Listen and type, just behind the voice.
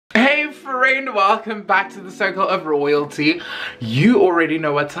friend, welcome back to the Circle of Royalty. You already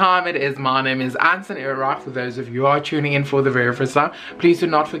know what time it is. My name is Anslyn Ehrenreich. For those of you who are tuning in for the very first time, please do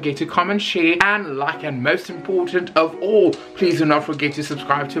not forget to comment, share and like, and most important of all, please do not forget to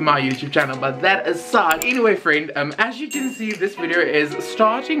subscribe to my YouTube channel. But that aside, anyway friend, as you can see, this video is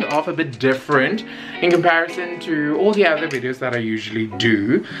starting off a bit different in comparison to all the other videos that I usually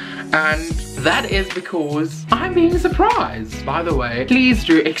do, and that is because I'm being surprised. By the way, please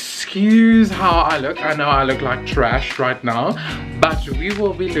do excuse how I look. I know I look like trash right now, but we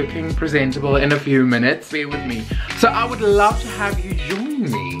will be looking presentable in a few minutes. Bear with me. So I would love to have you join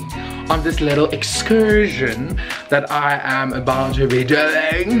me on this little excursion that I am about to be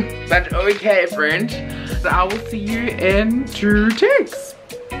doing. But okay friend, so I will see you in 2 ticks.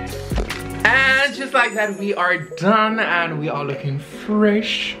 And just like that, we are done and we are looking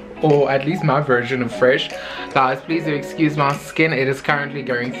fresh, or at least my version of fresh. Guys, please do excuse my skin, it is currently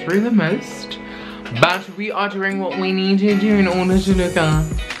going through the most, but we are doing what we need to do in order to look our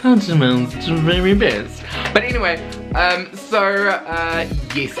utmost very best. But anyway,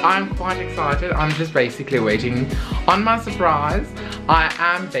 yes, I'm quite excited. I'm just basically waiting on my surprise. I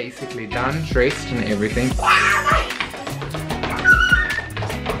am basically done, dressed and everything.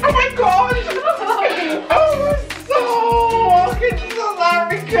 Oh my god! Oh, we're so welcome to South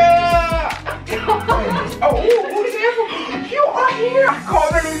Africa! Oh, you are here! I can't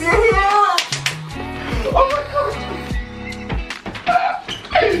believe you're here! Oh my god!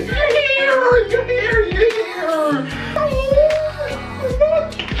 You're here!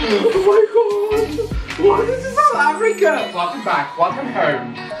 Oh my god! Welcome to South Africa! Welcome back, welcome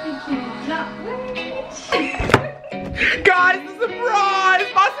home. Thank you. Guys, the surprise!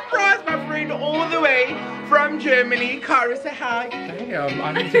 My surprise, my friend, all the way from Germany. Cara, say hi. Damn,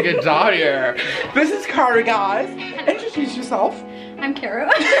 I need to get down here. This is Cara, guys. Introduce yourself. I'm Cara.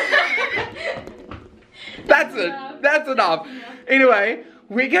 That's it. That's enough. Anyway,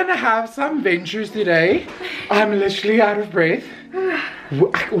 we're gonna have some ventures today. I'm literally out of breath.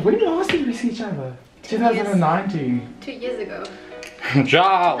 When last did we see each other? 2019. 2 years ago.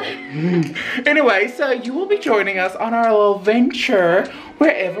 Ciao. Anyway, so you will be joining us on our little venture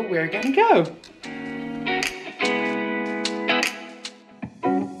wherever we're gonna go.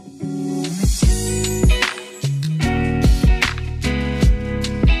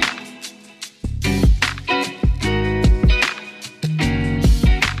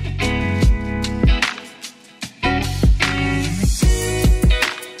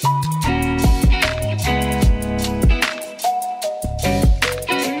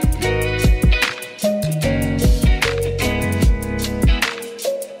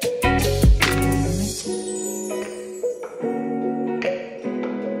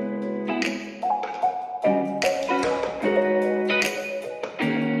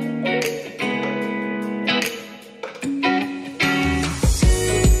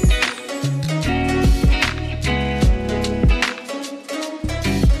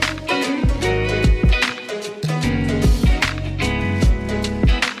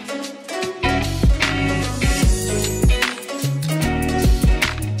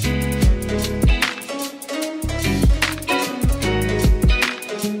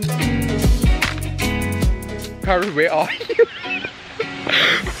 Cara, where are you?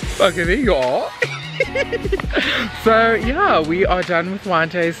 Okay, there you are. So yeah, we are done with wine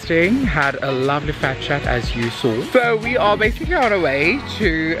tasting. Had a lovely fat chat as you saw. So we are basically on our way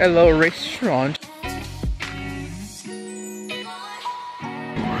to a little restaurant.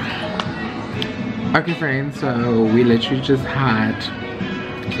 Okay friends, so we literally just had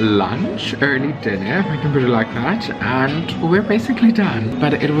lunch, early dinner, if I can put it like that, and we're basically done.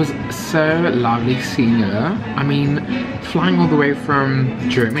 But it was so lovely seeing her. I mean, flying all the way from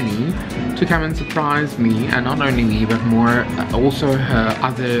Germany to come and surprise me, and not only me but more also her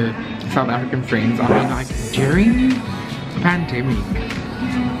other South African friends. I mean, like, during the pandemic.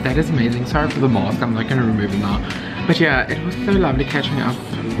 That is amazing. Sorry for the mask, I'm not going to remove it now. But yeah, it was so lovely catching up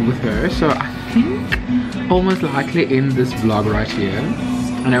with her. So I think almost likely in this vlog right here,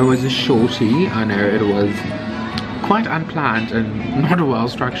 I know it was a shorty, I know it was quite unplanned and not well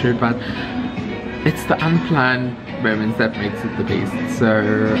structured, but it's the unplanned moments that makes it the best. So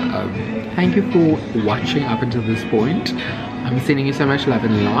thank you for watching up until this point. I'm sending you so much love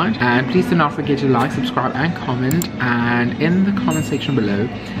and light, and please do not forget to like, subscribe and comment, and in the comment section below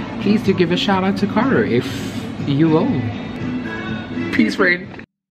please do give a shout out to Cara if you will. Peace friend.